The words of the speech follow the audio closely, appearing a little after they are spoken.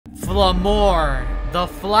Flamor, the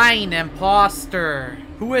flying imposter,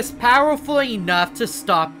 who is powerful enough to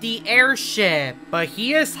stop the airship, but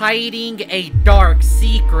he is hiding a dark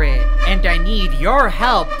secret, and I need your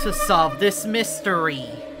help to solve this mystery.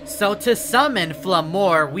 So to summon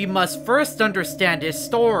Flamor, we must first understand his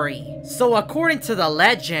story. So according to the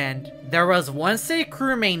legend, there was once a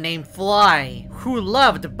crewmate named Fly, who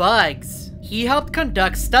loved bugs. He helped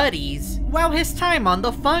conduct studies, while his time on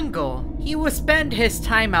the fungal, he would spend his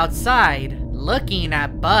time outside, looking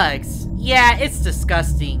at bugs. Yeah, it's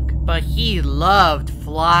disgusting, but he loved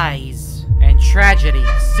flies. And tragedy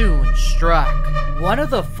soon struck. One of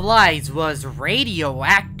the flies was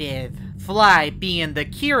radioactive. Fly, being the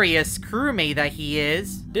curious crewmate that he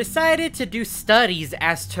is, decided to do studies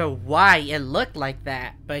as to why it looked like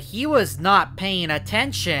that. But he was not paying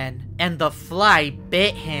attention, and the fly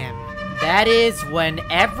bit him. That is when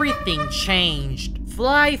everything changed.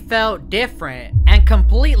 Fly felt different and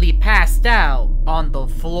completely passed out on the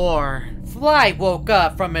floor. Fly woke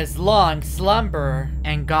up from his long slumber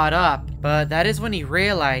and got up, but that is when he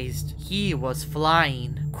realized he was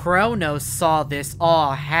flying. Kronos saw this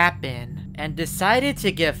all happen and decided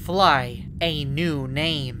to give Fly a new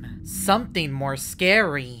name, something more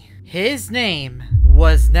scary. His name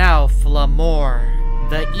was now Flamor.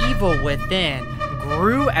 The evil within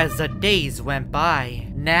grew as the days went by.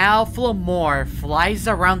 Now Flamor flies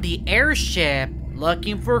around the airship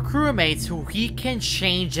looking for crewmates who he can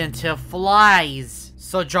change into flies.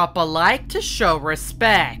 So drop a like to show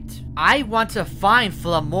respect. I want to find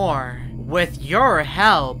Flamor. With your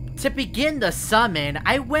help, to begin the summon,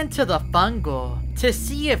 I went to the fungal to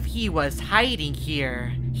see if he was hiding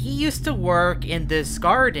here. He used to work in this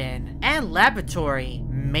garden and laboratory.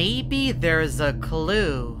 Maybe there's a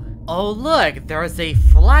clue. Oh look, there's a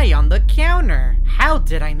fly on the counter. How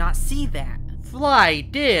did I not see that? Fly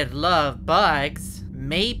did love bugs.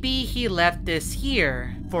 Maybe he left this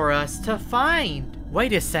here for us to find.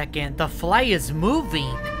 Wait a second, the fly is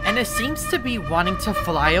moving, and it seems to be wanting to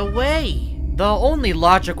fly away. The only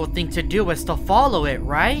logical thing to do is to follow it,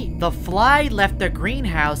 right? The fly left the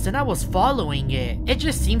greenhouse and I was following it. It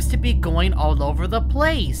just seems to be going all over the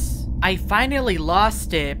place. I finally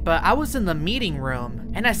lost it, but I was in the meeting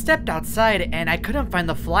room, and I stepped outside and I couldn't find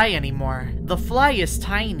the fly anymore. The fly is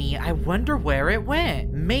tiny, I wonder where it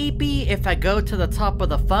went. Maybe if I go to the top of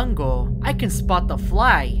the fungal, I can spot the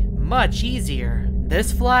fly much easier.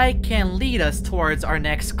 This fly can lead us towards our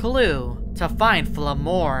next clue, to find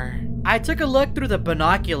Flamor. I took a look through the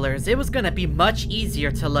binoculars. It was gonna be much easier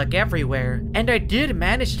to look everywhere, and I did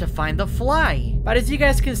manage to find the fly. But as you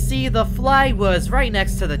guys can see, the fly was right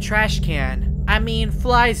next to the trash can. I mean,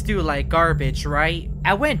 flies do like garbage, right?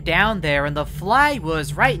 I went down there and the fly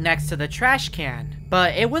was right next to the trash can,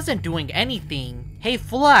 but it wasn't doing anything. Hey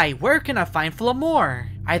fly, where can I find Flamor?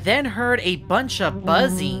 I then heard a bunch of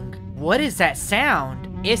buzzing. What is that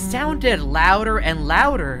sound? It sounded louder and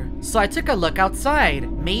louder, so I took a look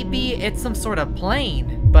outside. Maybe it's some sort of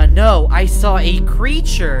plane. But no, I saw a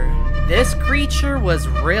creature. This creature was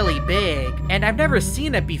really big, and I've never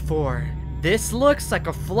seen it before. This looks like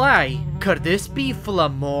a fly. Could this be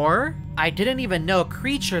Flamor? I didn't even know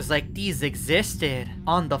creatures like these existed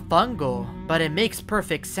on the fungal, but it makes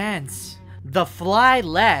perfect sense. The fly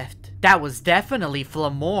left. That was definitely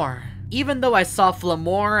Flamor. Even though I saw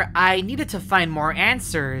Flamor, I needed to find more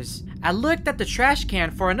answers. I looked at the trash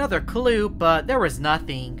can for another clue, but there was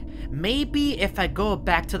nothing. Maybe if I go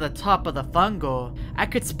back to the top of the fungal, I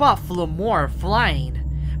could spot Flamor flying.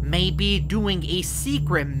 Maybe doing a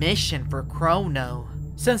secret mission for Chrono.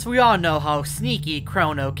 Since we all know how sneaky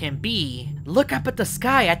Chrono can be. Look up at the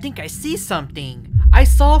sky, I think I see something. I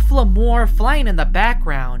saw Flamor flying in the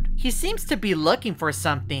background. He seems to be looking for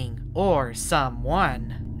something, or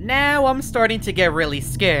someone. Now I'm starting to get really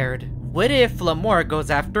scared. What if Flamor goes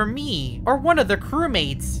after me, or one of the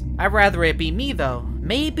crewmates? I'd rather it be me though.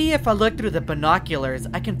 Maybe if I look through the binoculars,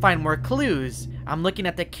 I can find more clues. I'm looking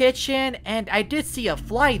at the kitchen, and I did see a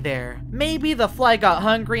fly there. Maybe the fly got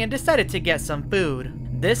hungry and decided to get some food.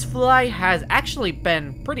 This fly has actually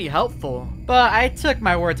been pretty helpful. But I took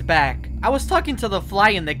my words back. I was talking to the fly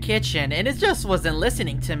in the kitchen, and it just wasn't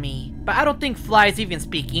listening to me. But I don't think flies even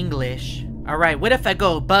speak English. Alright, what if I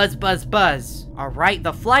go buzz, buzz, buzz? Alright,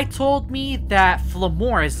 the fly told me that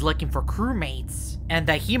Flamor is looking for crewmates, and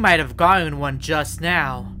that he might have gotten one just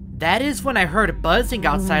now. That is when I heard buzzing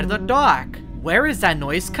outside of the dock. Where is that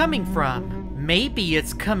noise coming from? Maybe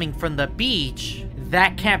it's coming from the beach.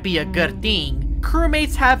 That can't be a good thing.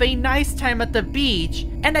 Crewmates have a nice time at the beach,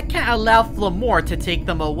 and I can't allow Flamor to take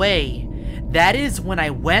them away. That is when I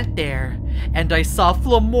went there, and I saw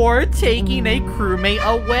Flamor taking a crewmate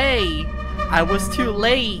away. I was too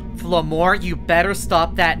late. Flamor, you better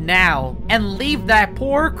stop that now. And leave that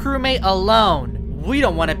poor crewmate alone. We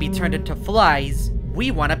don't want to be turned into flies.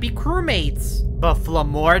 We want to be crewmates. But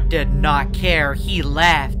Flamor did not care. He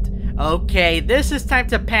left. Okay, this is time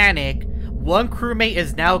to panic. One crewmate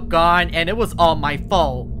is now gone and it was all my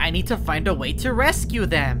fault. I need to find a way to rescue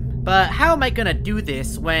them. But how am I gonna do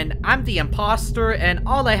this when I'm the imposter and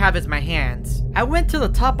all I have is my hands? I went to the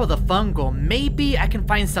top of the fungal. Maybe I can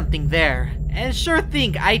find something there. And sure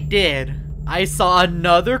thing, I did. I saw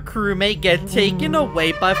another crewmate get taken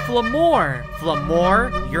away by Flamor.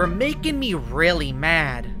 Flamor, you're making me really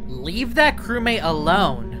mad. Leave that crewmate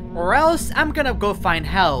alone, or else I'm gonna go find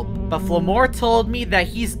help. But Flamor told me that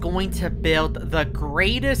he's going to build the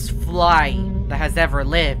greatest fly that has ever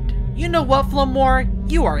lived. You know what, Flamor?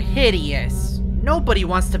 You are hideous. Nobody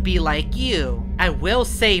wants to be like you. I will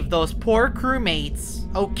save those poor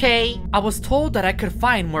crewmates, okay? I was told that I could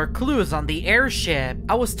find more clues on the airship.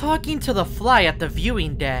 I was talking to the fly at the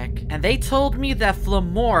viewing deck, and they told me that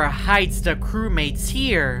Flamor hides the crewmates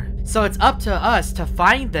here. So it's up to us to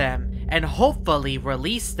find them, and hopefully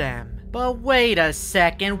release them. But wait a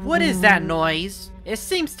second, what is that noise? It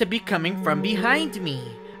seems to be coming from behind me.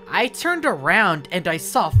 I turned around and I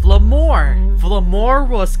saw Flamor. Flamor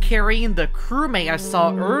was carrying the crewmate I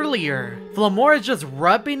saw earlier. Flamor is just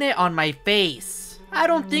rubbing it on my face. I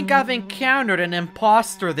don't think I've encountered an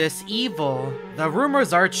imposter this evil. The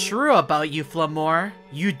rumors are true about you, Flamor.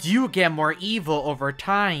 You do get more evil over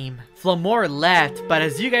time. Flamor left, but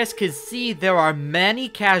as you guys can see, there are many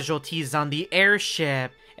casualties on the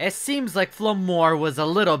airship. It seems like Flamor was a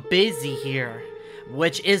little busy here,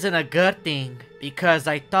 which isn't a good thing, because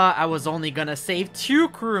I thought I was only gonna save 2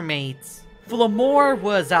 crewmates. Flamor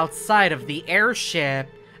was outside of the airship,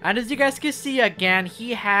 and as you guys can see again,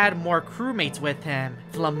 he had more crewmates with him.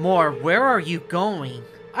 Flamor, where are you going?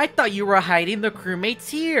 I thought you were hiding the crewmates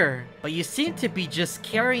here, but you seem to be just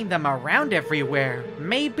carrying them around everywhere.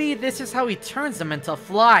 Maybe this is how he turns them into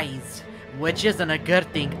flies, which isn't a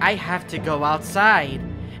good thing. I have to go outside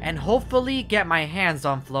and hopefully get my hands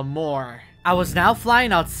on Flamor. I was now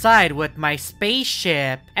flying outside with my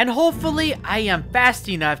spaceship, and hopefully I am fast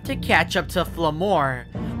enough to catch up to Flamor.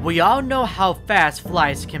 We all know how fast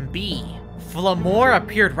flies can be. Flamor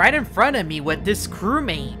appeared right in front of me with this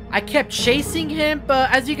crewmate. I kept chasing him, but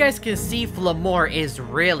as you guys can see, Flamor is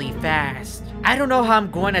really fast. I don't know how I'm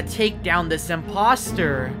going to take down this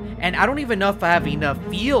imposter, and I don't even know if I have enough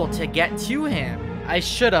fuel to get to him. I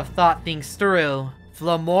should have thought things through.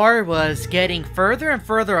 Flamor was getting further and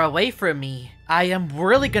further away from me. I am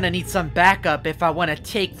really gonna need some backup if I want to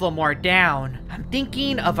take Flamor down. I'm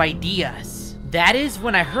thinking of ideas. That is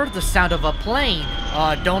when I heard the sound of a plane.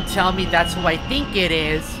 Don't tell me that's who I think it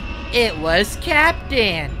is. It was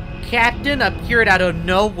Captain. Captain appeared out of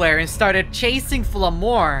nowhere and started chasing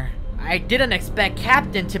Flamor. I didn't expect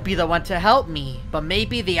Captain to be the one to help me, but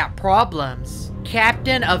maybe they had problems.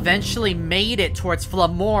 Captain eventually made it towards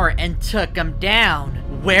Flamor and took him down.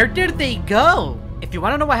 Where did they go? If you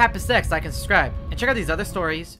want to know what happens next, like and subscribe. And check out these other stories.